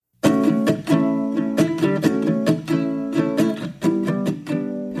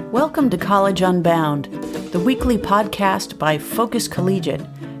Welcome to College Unbound, the weekly podcast by Focus Collegiate,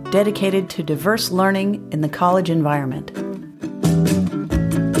 dedicated to diverse learning in the college environment.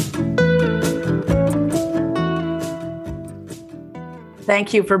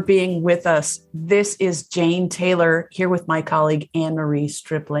 Thank you for being with us. This is Jane Taylor here with my colleague Anne-Marie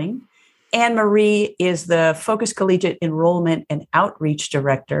Stripling. Anne-Marie is the Focus Collegiate Enrollment and Outreach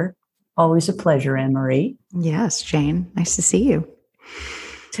Director. Always a pleasure, Anne-Marie. Yes, Jane. Nice to see you.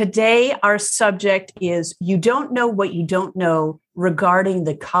 Today, our subject is You Don't Know What You Don't Know regarding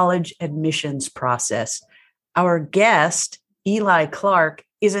the college admissions process. Our guest, Eli Clark,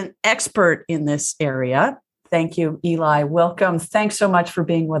 is an expert in this area. Thank you, Eli. Welcome. Thanks so much for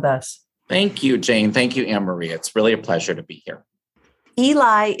being with us. Thank you, Jane. Thank you, Anne-Marie. It's really a pleasure to be here.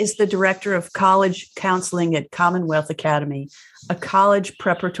 Eli is the director of college counseling at Commonwealth Academy, a college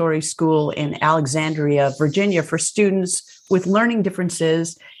preparatory school in Alexandria, Virginia, for students with learning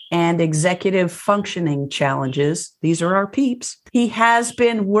differences and executive functioning challenges. These are our peeps. He has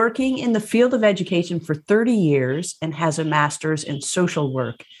been working in the field of education for 30 years and has a master's in social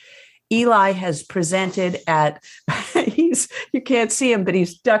work. Eli has presented at, you can't see him, but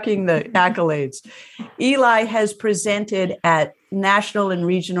he's ducking the accolades. Eli has presented at national and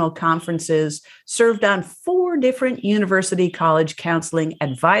regional conferences, served on 4 different university college counseling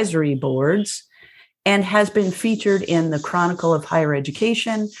advisory boards, and has been featured in the Chronicle of Higher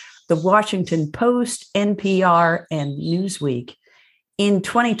Education, the Washington Post, NPR, and Newsweek. In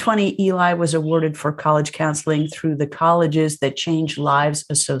 2020, Eli was awarded for college counseling through the Colleges That Change Lives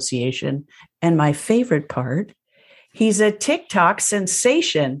Association. And my favorite part, he's a TikTok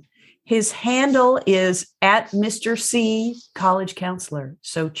sensation. His handle is at Mr. C College Counselor.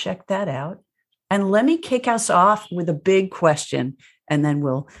 So check that out. And let me kick us off with a big question, and then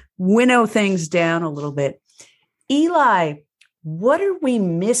we'll winnow things down a little bit. Eli, what are we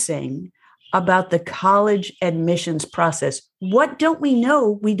missing about the college admissions process? What don't we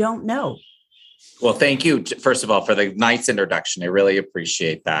know we don't know? Well, thank you, first of all, for the nice introduction. I really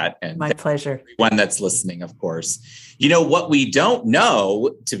appreciate that. And my pleasure. Everyone that's listening, of course. You know, what we don't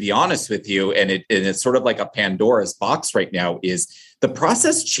know, to be honest with you, and it's sort of like a Pandora's box right now, is the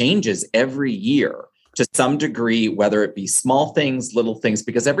process changes every year to some degree, whether it be small things, little things,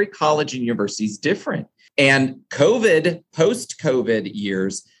 because every college and university is different. And COVID, post-COVID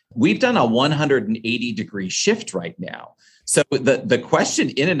years, we've done a 180-degree shift right now. So the question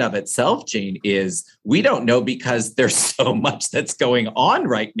in and of itself, Jane, is we don't know because there's so much that's going on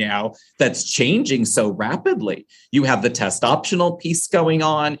right now that's changing so rapidly. You have the test optional piece going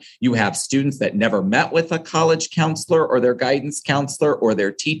on. You have students that never met with a college counselor or their guidance counselor or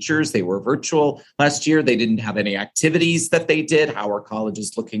their teachers. They were virtual last year. They didn't have any activities that they did. How are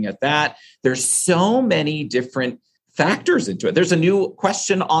colleges looking at that? There's so many different factors into it. There's a new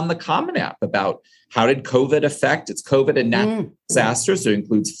question on the Common App about how did COVID affect it's COVID and natural disasters. So it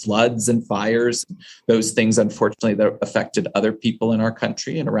includes floods and fires, those things, unfortunately, that affected other people in our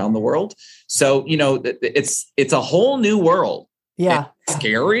country and around the world. So, you know, it's a whole new world. Yeah. It's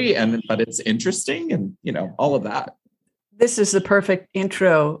scary, but it's interesting and, you know, all of that. This is the perfect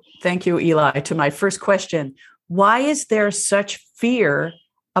intro. Thank you, Eli, to my first question. Why is there such fear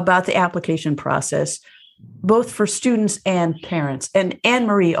about the application process, both for students and parents? And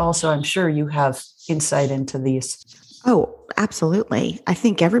Anne-Marie, also, I'm sure you have insight into these. Oh, absolutely. I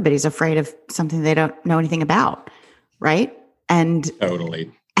think everybody's afraid of something they don't know anything about, right? And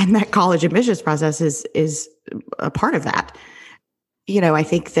totally. And that college admissions process is a part of that. You know, I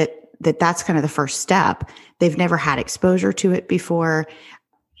think that's kind of the first step. They've never had exposure to it before.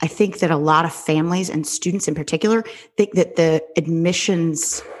 I think that a lot of families and students in particular think that the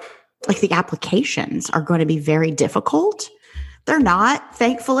admissions, like the applications, are going to be very difficult. They're not,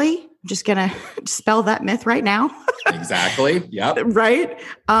 thankfully. I'm just going to dispel that myth right now. Exactly. Yep. Right.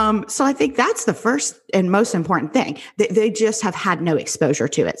 So I think that's the first and most important thing. They just have had no exposure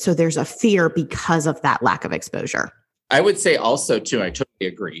to it. So there's a fear because of that lack of exposure. I would say also, too, I totally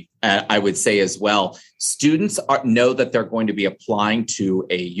agree. I would say as well, students know that they're going to be applying to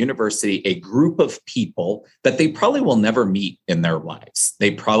a university, a group of people that they probably will never meet in their lives.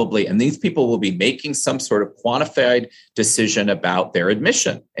 And these people will be making some sort of quantified decision about their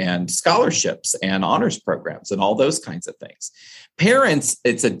admission and scholarships and honors programs and all those kinds of things. Parents,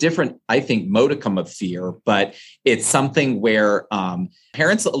 it's a different, I think, modicum of fear, but it's something where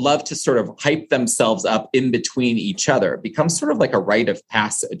parents love to sort of hype themselves up in between each other. It becomes sort of like a rite of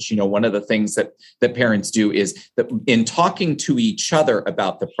passage. You know, one of the things that parents do is that in talking to each other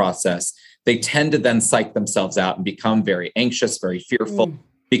about the process, they tend to then psych themselves out and become very anxious, very fearful.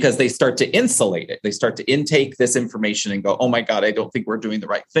 because they start to insulate it. They start to intake this information and go, oh my God, I don't think we're doing the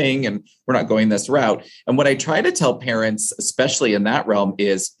right thing and we're not going this route. And what I try to tell parents, especially in that realm,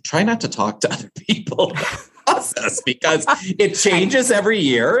 is try not to talk to other people about the process, because it changes every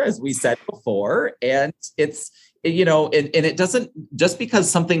year, as we said before. And it's, and it doesn't, just because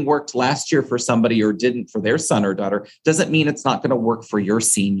something worked last year for somebody or didn't for their son or daughter, doesn't mean it's not going to work for your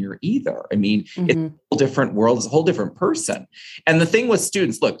senior either. I mean, it's a whole different world, it's a whole different person. And the thing with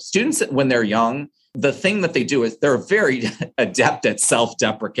students, look, students, when they're young, the thing that they do is they're very adept at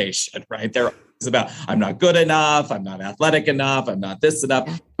self-deprecation, right? They're about, I'm not good enough, I'm not athletic enough, I'm not this enough.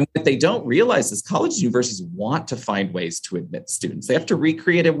 And what they don't realize is colleges and universities want to find ways to admit students. They have to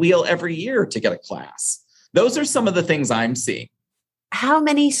recreate a wheel every year to get a class. Those are some of the things I'm seeing. How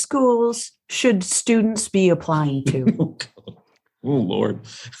many schools should students be applying to? Oh, Lord.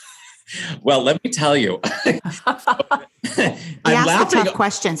 Well, let me tell you. You ask the tough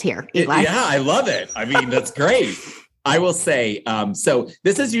questions here, Eli. Yeah, I love it. I mean, that's great. I will say, so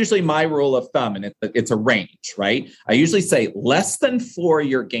this is usually my rule of thumb, and it's a range, right? I usually say less than 4,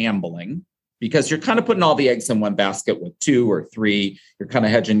 you're gambling, because you're kind of putting all the eggs in one basket. With 2 or 3, you're kind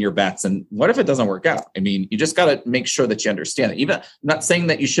of hedging your bets. And what if it doesn't work out? I mean, you just got to make sure that you understand it. Even, I'm not saying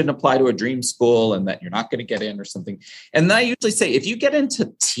that you shouldn't apply to a dream school and that you're not going to get in or something. And then I usually say, if you get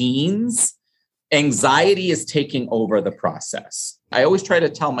into teens, anxiety is taking over the process. I always try to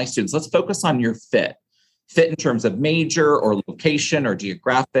tell my students, let's focus on your fit in terms of major or location or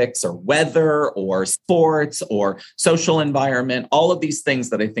geographics or weather or sports or social environment, all of these things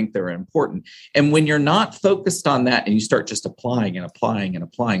that I think they're important. And when you're not focused on that and you start just applying and applying and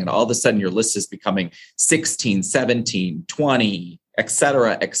applying, and all of a sudden your list is becoming 16, 17, 20, et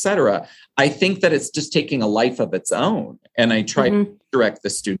cetera, I think that it's just taking a life of its own. And I try to direct the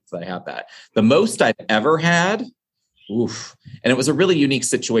students that I have that. The most I've ever had, and it was a really unique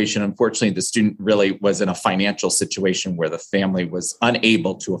situation. Unfortunately, the student really was in a financial situation where the family was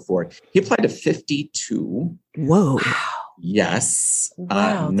unable to afford. He applied to 52. Whoa. Yes.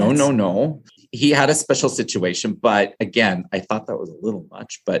 Wow, No. He had a special situation. But again, I thought that was a little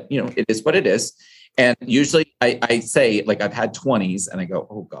much. But, it is what it is. And usually I say, like, I've had 20s and I go,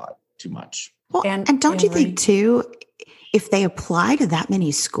 oh, God, too much. Well, and don't you think, too, if they apply to that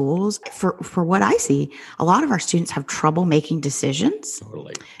many schools, for what I see, a lot of our students have trouble making decisions.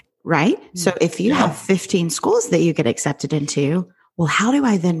 Totally. Right? So if you have 15 schools that you get accepted into, well, how do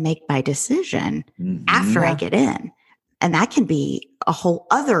I then make my decision after I get in? And that can be a whole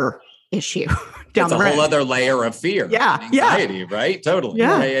other issue down the road. It's a whole other layer of fear. Yeah. Anxiety, right? Totally.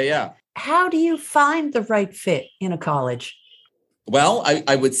 Yeah. How do you find the right fit in a college? Well,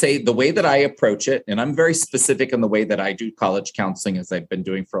 I would say the way that I approach it, and I'm very specific in the way that I do college counseling, as I've been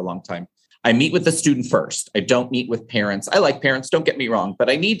doing for a long time. I meet with the student first. I don't meet with parents. I like parents, don't get me wrong, but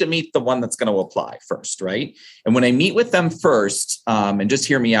I need to meet the one that's going to apply first, right? And when I meet with them first, and just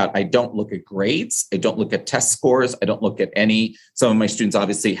hear me out, I don't look at grades. I don't look at test scores. I don't look at some of my students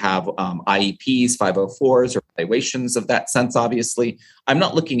obviously have IEPs, 504s, or evaluations of that sense, obviously. I'm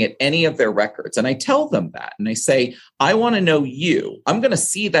not looking at any of their records. And I tell them that. And I say, I want to know you. I'm going to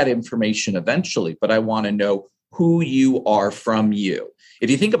see that information eventually, but I want to know who you are from you. If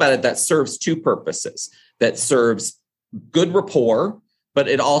you think about it, that serves 2 purposes. That serves good rapport, but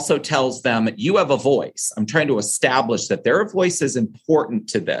it also tells them you have a voice. I'm trying to establish that their voice is important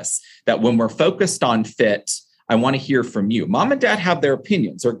to this, that when we're focused on fit, I want to hear from you. Mom and dad have their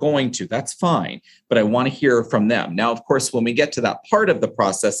opinions. They're going to. That's fine. But I want to hear from them. Now, of course, when we get to that part of the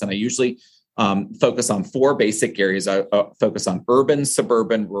process, and I usually focus on 4 basic areas. I focus on urban,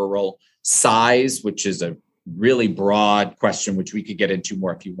 suburban, rural, size, which is a really broad question, which we could get into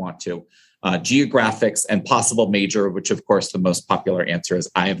more if you want to, geographics, and possible major, which of course the most popular answer is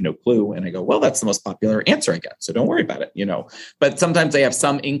I have no clue. And I go, well, that's the most popular answer I get. So don't worry about it, but sometimes they have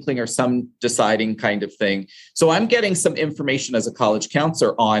some inkling or some deciding kind of thing. So I'm getting some information as a college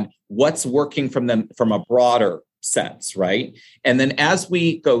counselor on what's working from them from a broader sense, right? And then as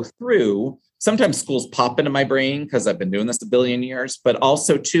we go through, sometimes schools pop into my brain because I've been doing this a billion years, but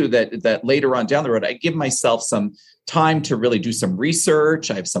also too that later on down the road, I give myself some time to really do some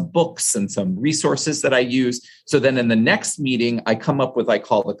research. I have some books and some resources that I use. So then in the next meeting, I come up with, I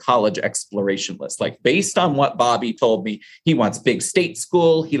call the college exploration list. Like based on what Bobby told me, he wants big state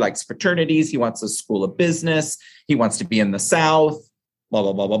school. He likes fraternities. He wants a school of business. He wants to be in the South. Blah,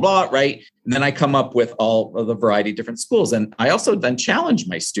 blah, blah, blah, blah, right? And then I come up with all of the variety of different schools. And I also then challenge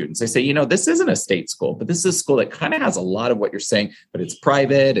my students. I say, this isn't a state school, but this is a school that kind of has a lot of what you're saying, but it's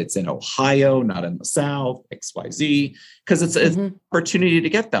private. It's in Ohio, not in the South, XYZ, because it's an opportunity to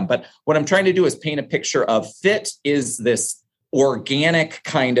get them. But what I'm trying to do is paint a picture of fit is this organic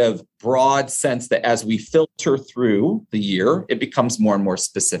kind of broad sense that as we filter through the year, it becomes more and more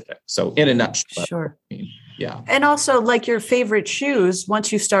specific. So in a nutshell, Sure. Yeah. And also, like your favorite shoes,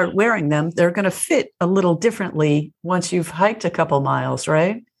 once you start wearing them, they're going to fit a little differently once you've hiked a couple miles,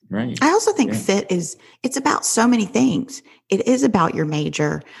 right? Right. I also think fit it's about so many things. It is about your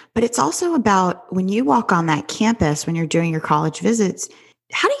major, but it's also about when you walk on that campus, when you're doing your college visits,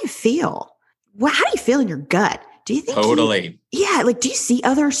 how do you feel? Well, how do you feel in your gut? Do you think Totally. do you see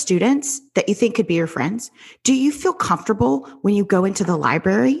other students that you think could be your friends? Do you feel comfortable when you go into the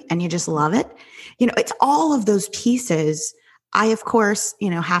library and you just love it? It's all of those pieces. I, of course,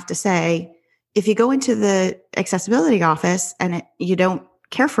 have to say, if you go into the accessibility office and you don't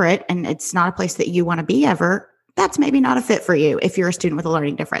care for it and it's not a place that you want to be ever, that's maybe not a fit for you if you're a student with a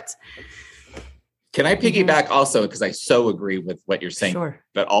learning difference. Can I piggyback also? Because I so agree with what you're saying, Sure.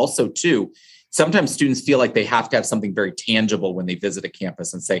 But also too, sometimes students feel like they have to have something very tangible when they visit a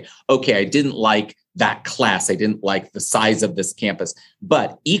campus and say, okay, I didn't like that class. I didn't like the size of this campus.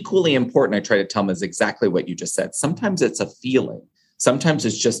 But equally important, I try to tell them is exactly what you just said. Sometimes it's a feeling. Sometimes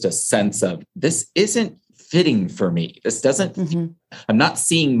it's just a sense of this isn't fitting for me. This doesn't, I'm not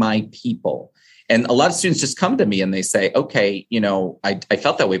seeing my people. And a lot of students just come to me and they say, okay, I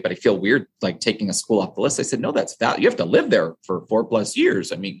felt that way, but I feel weird, like taking a school off the list. I said, no, that's valid. You have to live there for 4+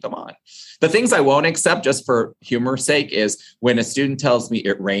 years. I mean, come on. The things I won't accept just for humor's sake is when a student tells me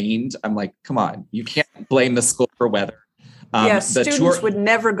it rained, I'm like, come on, you can't blame the school for weather. Students would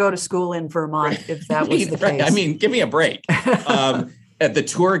never go to school in Vermont if that was the case. I mean, give me a break. The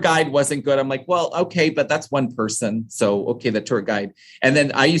tour guide wasn't good. I'm like, well, okay, but that's one person. So, okay, the tour guide. And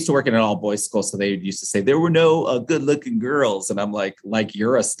then I used to work in an all boys school. So they used to say there were no good looking girls. And I'm like,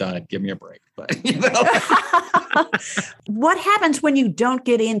 you're a stud. Give me a break. But, What happens when you don't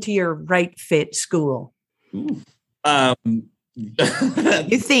get into your right fit school? You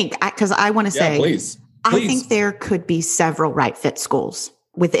think, because I want to say, please. I think there could be several right fit schools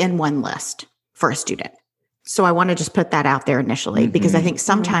within one list for a student. So I want to just put that out there initially, because I think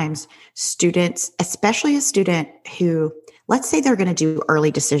sometimes students, especially a student who, let's say they're going to do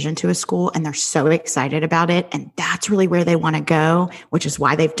early decision to a school and they're so excited about it, and that's really where they want to go, which is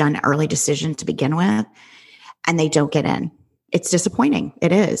why they've done early decision to begin with, and they don't get in. It's disappointing.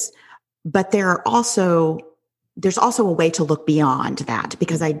 It is. But there's also a way to look beyond that,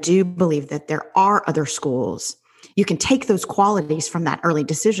 because I do believe that there are other schools. You can take those qualities from that early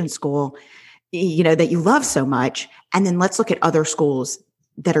decision school that you love so much. And then let's look at other schools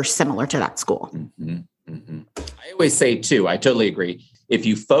that are similar to that school. I always say too, I totally agree. If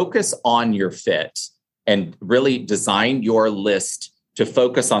you focus on your fit and really design your list to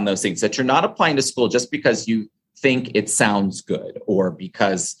focus on those things, that you're not applying to school just because you think it sounds good, or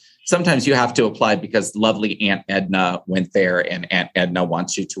because sometimes you have to apply because lovely Aunt Edna went there and Aunt Edna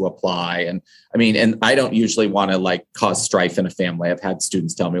wants you to apply. And I don't usually want to cause strife in a family. I've had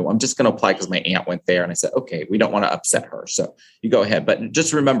students tell me, well, I'm just going to apply because my aunt went there. And I said, okay, we don't want to upset her. So you go ahead. But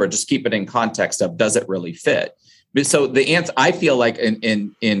just remember, just keep it in context of, does it really fit? So the answer, I feel like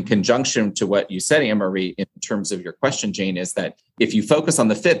in conjunction to what you said, Anne-Marie, in terms of your question, Jane, is that if you focus on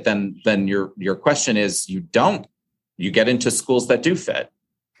the fit, then your question is you get into schools that do fit.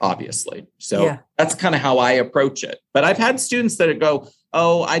 Obviously. So that's kind of how I approach it. But I've had students that go,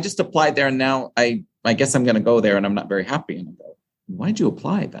 oh, I just applied there and now I guess I'm going to go there and I'm not very happy. And I go, why'd you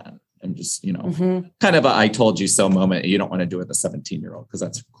apply then? I'm just, kind of a I told you so moment. You don't want to do it with a 17-year-old because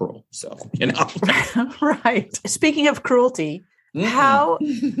that's cruel. So, Right. Speaking of cruelty, how?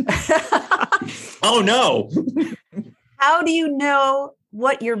 Oh, no. How do you know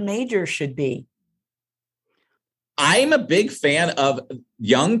what your major should be? I'm a big fan of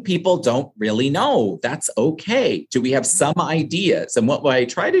young people don't really know. That's okay. Do we have some ideas? And what I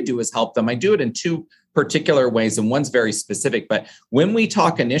try to do is help them. I do it in two particular ways, and one's very specific. But when we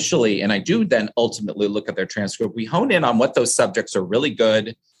talk initially, and I do then ultimately look at their transcript, we hone in on what those subjects are really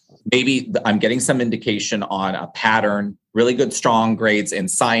good. Maybe I'm getting some indication on a pattern, really good, strong grades in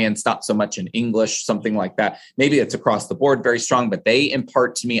science, not so much in English, something like that. Maybe it's across the board, very strong, but they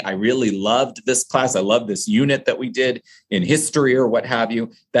impart to me, I really loved this class. I love this unit that we did in history or what have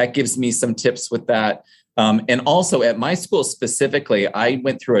you. That gives me some tips with that. And also at my school specifically, I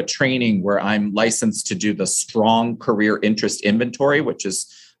went through a training where I'm licensed to do the Strong Career Interest Inventory, which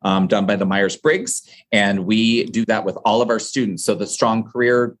is done by the Myers-Briggs. And we do that with all of our students. So the Strong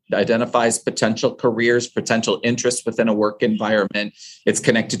Career identifies potential careers, potential interests within a work environment. It's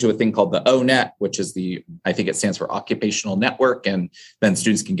connected to a thing called the ONET, which is I think it stands for Occupational Network. And then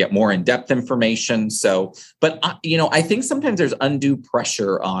students can get more in-depth information. So, but I think sometimes there's undue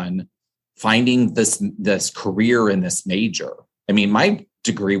pressure on finding this career in this major. I mean, my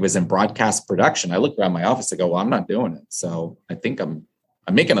degree was in broadcast production. I look around my office, I go, well, I'm not doing it. So I think I'm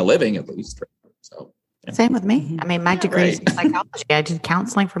making a living at least. So yeah. Same with me. I mean, my degree is in psychology. I did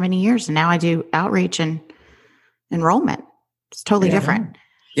counseling for many years, and now I do outreach and enrollment. It's totally different.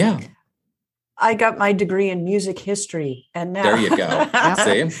 Yeah. I got my degree in music history, and now there you go.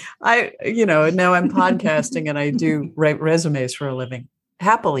 See? Now I'm podcasting and I do write resumes for a living.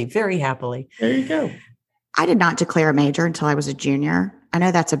 Happily, very happily. There you go. I did not declare a major until I was a junior. I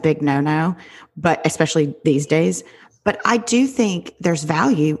know that's a big no-no, but especially these days. But I do think there's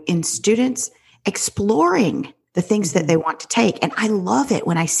value in students exploring the things that they want to take. And I love it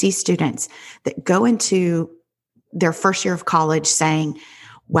when I see students that go into their first year of college saying,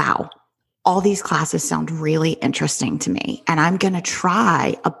 wow, all these classes sound really interesting to me. And I'm going to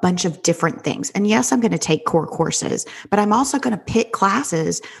try a bunch of different things. And yes, I'm going to take core courses, but I'm also going to pick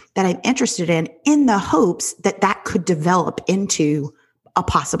classes that I'm interested in the hopes that that could develop into a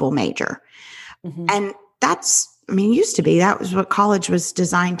possible major. Mm-hmm. And used to be, that was what college was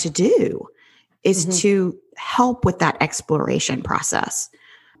designed to do, is to help with that exploration process.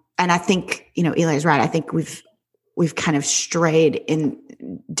 And I think, Eli is right. I think we've kind of strayed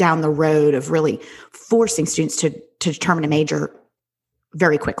down the road of really forcing students to determine a major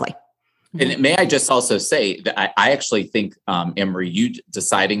very quickly. And may I just also say that I actually think, Emery, you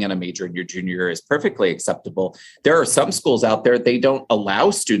deciding on a major in your junior year is perfectly acceptable. There are some schools out there, they don't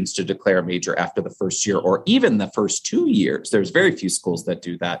allow students to declare a major after the first year or even the first 2 years. There's very few schools that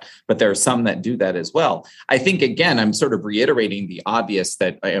do that, but there are some that do that as well. I think, again, I'm sort of reiterating the obvious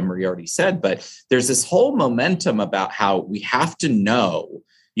that Emery already said, but there's this whole momentum about how we have to know,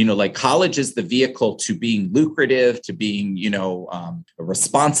 like college is the vehicle to being lucrative, to being,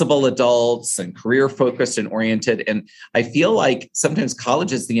 responsible adults and career focused and oriented. And I feel like sometimes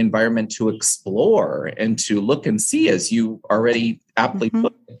college is the environment to explore and to look and see, as you already aptly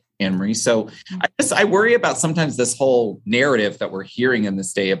put, Anne-Marie. So I worry about sometimes this whole narrative that we're hearing in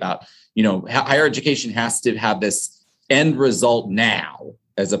this day about, higher education has to have this end result now,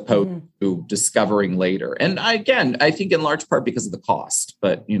 as opposed to discovering later. And I think in large part because of the cost,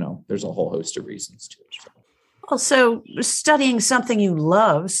 but there's a whole host of reasons too. Also, studying something you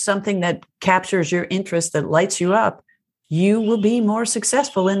love, something that captures your interest, that lights you up, you will be more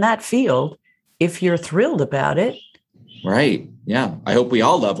successful in that field if you're thrilled about it. Right. Yeah. I hope we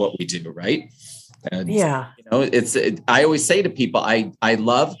all love what we do. Right. And, I always say to people, I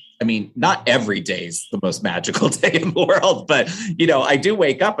love, not every day is the most magical day in the world, but, I do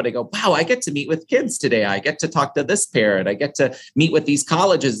wake up and I go, wow, I get to meet with kids today. I get to talk to this parent. I get to meet with these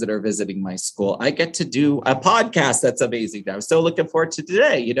colleges that are visiting my school. I get to do a podcast that's amazing. I'm so looking forward to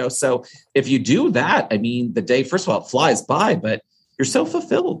today, so if you do that, the day, first of all, it flies by, but you're so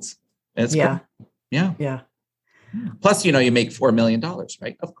fulfilled. And it's great. Yeah. Yeah. Plus, you make $4 million,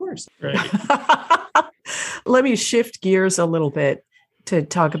 right? Of course. Right. Let me shift gears a little bit to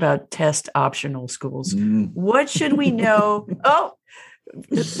talk about test optional schools. What should we know? Oh,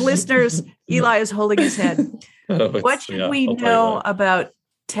 listeners, Eli is holding his head. What should we know about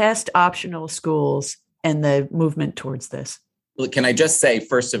test optional schools and the movement towards this? Well, can I just say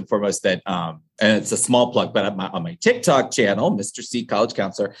first and foremost that, and it's a small plug, but on my TikTok channel, Mr. C College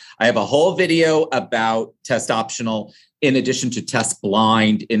Counselor, I have a whole video about test optional in addition to test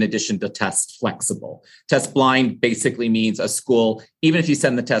blind, in addition to test flexible. Test blind basically means a school, even if you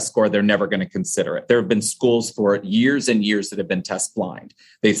send the test score, they're never going to consider it. There have been schools for years and years that have been test blind.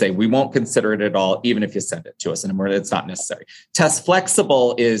 They say, we won't consider it at all, even if you send it to us, and it's not necessary. Test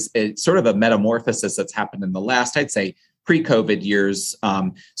flexible is sort of a metamorphosis that's happened in the last, I'd say, pre-COVID years.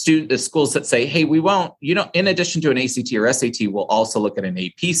 Schools that say, hey, we won't, in addition to an ACT or SAT, we'll also look at an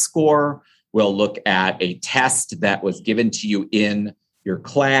AP score. We'll look at a test that was given to you in your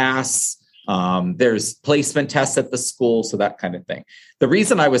class. There's placement tests at the school, so that kind of thing. The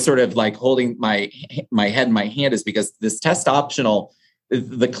reason I was sort of like holding my head in my hand is because this test optional,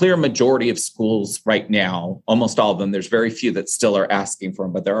 the clear majority of schools right now, almost all of them, there's very few that still are asking for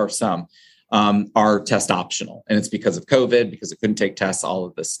them, but there are some, are test optional. And it's because of COVID, because it couldn't take tests, all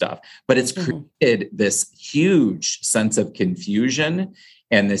of this stuff. But it's created this huge sense of confusion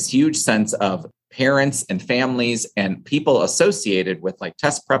and this huge sense of parents and families and people associated with like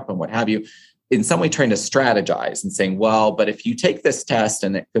test prep and what have you, in some way trying to strategize and saying, well, but if you take this test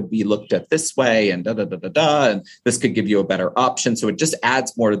and it could be looked at this way and and this could give you a better option. So it just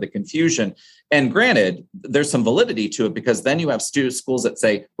adds more to the confusion. And granted, there's some validity to it because then you have schools that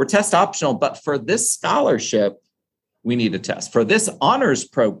say, we're test optional, but for this scholarship, we need a test. For this honors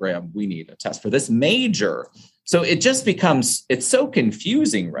program, we need a test. For this major, So it just becomes, it's so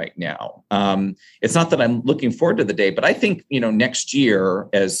confusing right now. It's not that I'm looking forward to the day, but I think, next year,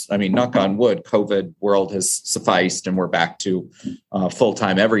 knock on wood, COVID world has sufficed and we're back to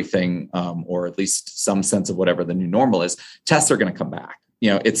full-time everything, or at least some sense of whatever the new normal is. Tests are going to come back.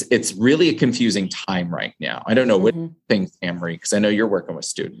 It's really a confusing time right now. I don't know what you think, Anne-Marie, because I know you're working with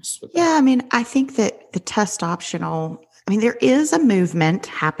students. Yeah, I think that the test optional, there is a movement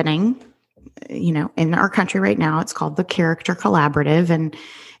happening, in our country right now. It's called the Character Collaborative, and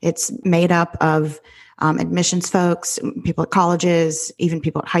it's made up of admissions folks, people at colleges, even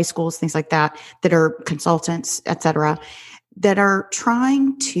people at high schools, things like that are consultants, et cetera, that are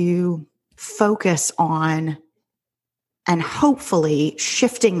trying to focus on and hopefully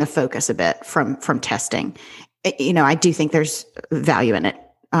shifting the focus a bit from testing. I do think there's value in it.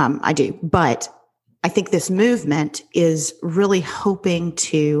 I do. But I think this movement is really hoping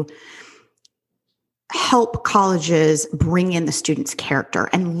to help colleges bring in the student's character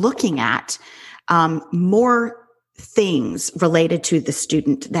and looking at more things related to the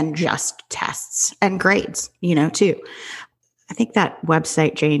student than just tests and grades, too. I think that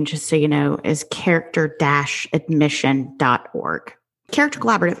website, Jane, just so you know, is character-admission.org. Character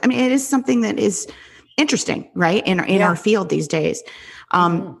Collaborative. It is something that is interesting, right? In our field these days.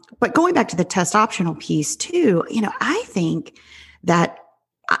 But going back to the test optional piece too, I think that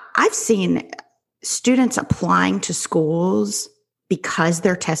I've seen students applying to schools because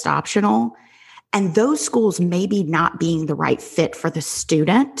they're test optional, and those schools maybe not being the right fit for the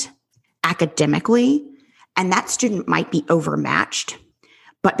student academically. And that student might be overmatched,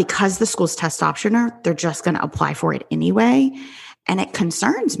 but because the school's test optional, they're just going to apply for it anyway. And it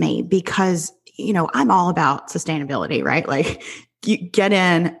concerns me because, I'm all about sustainability, right? Like you get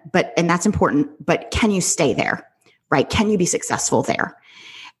in, and that's important, but can you stay there, right? Can you be successful there?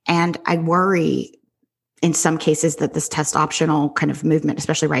 And I worry in some cases that this test optional kind of movement,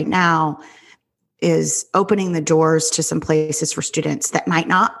 especially right now, is opening the doors to some places for students that might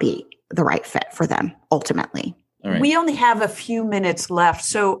not be the right fit for them ultimately. All right. We only have a few minutes left,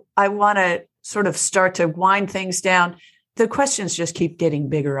 so I want to sort of start to wind things down. The questions just keep getting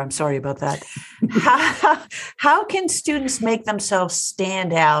bigger. I'm sorry about that. How can students make themselves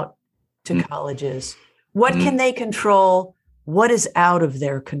stand out to colleges? What can they control? What is out of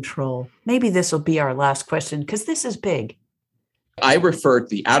their control? Maybe this will be our last question because this is big. I referred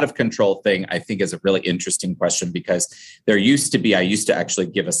the out of control thing, I think, is a really interesting question because I used to actually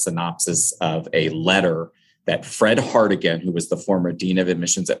give a synopsis of a letter that Fred Hartigan, who was the former dean of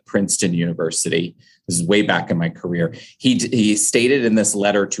admissions at Princeton University, this is way back in my career, he stated in this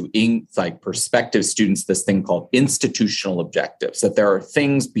letter to prospective students this thing called institutional objectives, that there are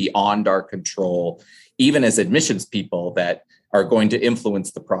things beyond our control, even as admissions people, that are going to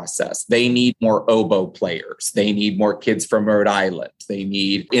influence the process. They need more oboe players. They need more kids from Rhode Island. They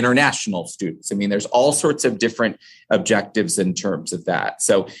need international students. There's all sorts of different objectives in terms of that.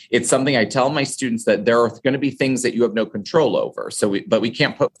 So it's something I tell my students that there are going to be things that you have no control over. But we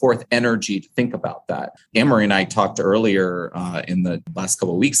can't put forth energy to think about that. Anne-Marie and I talked earlier in the last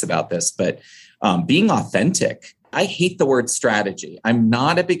couple of weeks about this, but being authentic. I hate the word strategy. I'm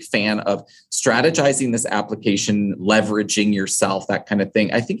not a big fan of strategizing this application, leveraging yourself, that kind of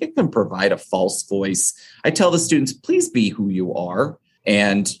thing. I think it can provide a false voice. I tell the students, please be who you are.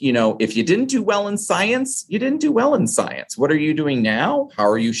 And, if you didn't do well in science, you didn't do well in science. What are you doing now? How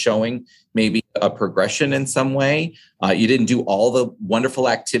are you showing maybe a progression in some way? You didn't do all the wonderful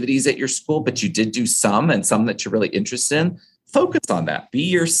activities at your school, but you did do some, and some that you're really interested in. Focus on that. Be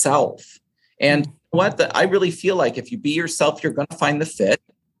yourself. And I really feel like if you be yourself, you're going to find the fit.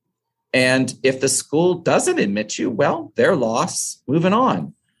 And if the school doesn't admit you, well, their loss, moving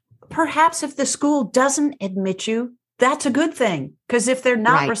on. Perhaps if the school doesn't admit you, that's a good thing. Because if they're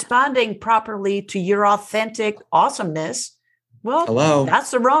not responding properly to your authentic awesomeness, well,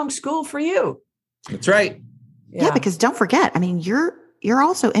 that's the wrong school for you. That's right. Yeah, because don't forget, you're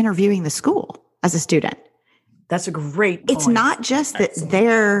also interviewing the school as a student. That's a great point. It's not just that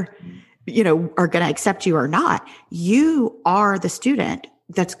they're are going to accept you or not. You are the student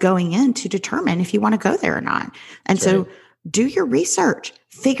that's going in to determine if you want to go there or not. And so do your research,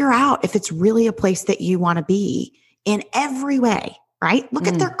 figure out if it's really a place that you want to be in every way, right? Look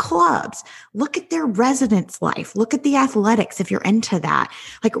at their clubs, look at their residence life, look at the athletics if you're into that.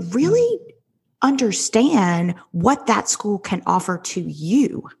 Like really understand what that school can offer to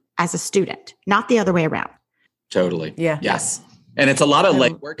you as a student, not the other way around. Totally. Yeah. Yes. And it's a lot of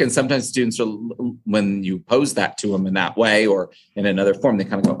legwork. And sometimes students are, when you pose that to them in that way or in another form, they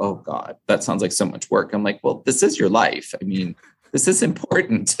kind of go, oh God, that sounds like so much work. I'm like, well, this is your life. this is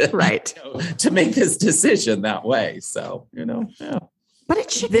important, Right. To make this decision that way. So, yeah. But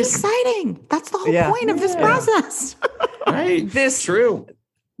it should be exciting. That's the whole point of this process. Right. True.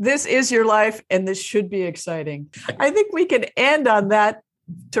 This is your life, and this should be exciting. I think we can end on that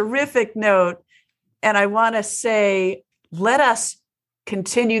terrific note. And I want to say, let us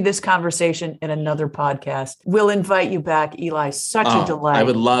continue this conversation in another podcast. We'll invite you back, Eli. Such a delight. I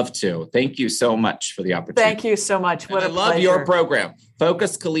would love to. Thank you so much for the opportunity. Thank you so much. What I love pleasure. your program.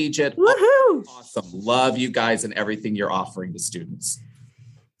 Focus Collegiate. Woohoo! Awesome. Love you guys and everything you're offering to students.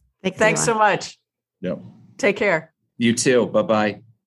 Thanks so much. Yep. Take care. You too. Bye-bye.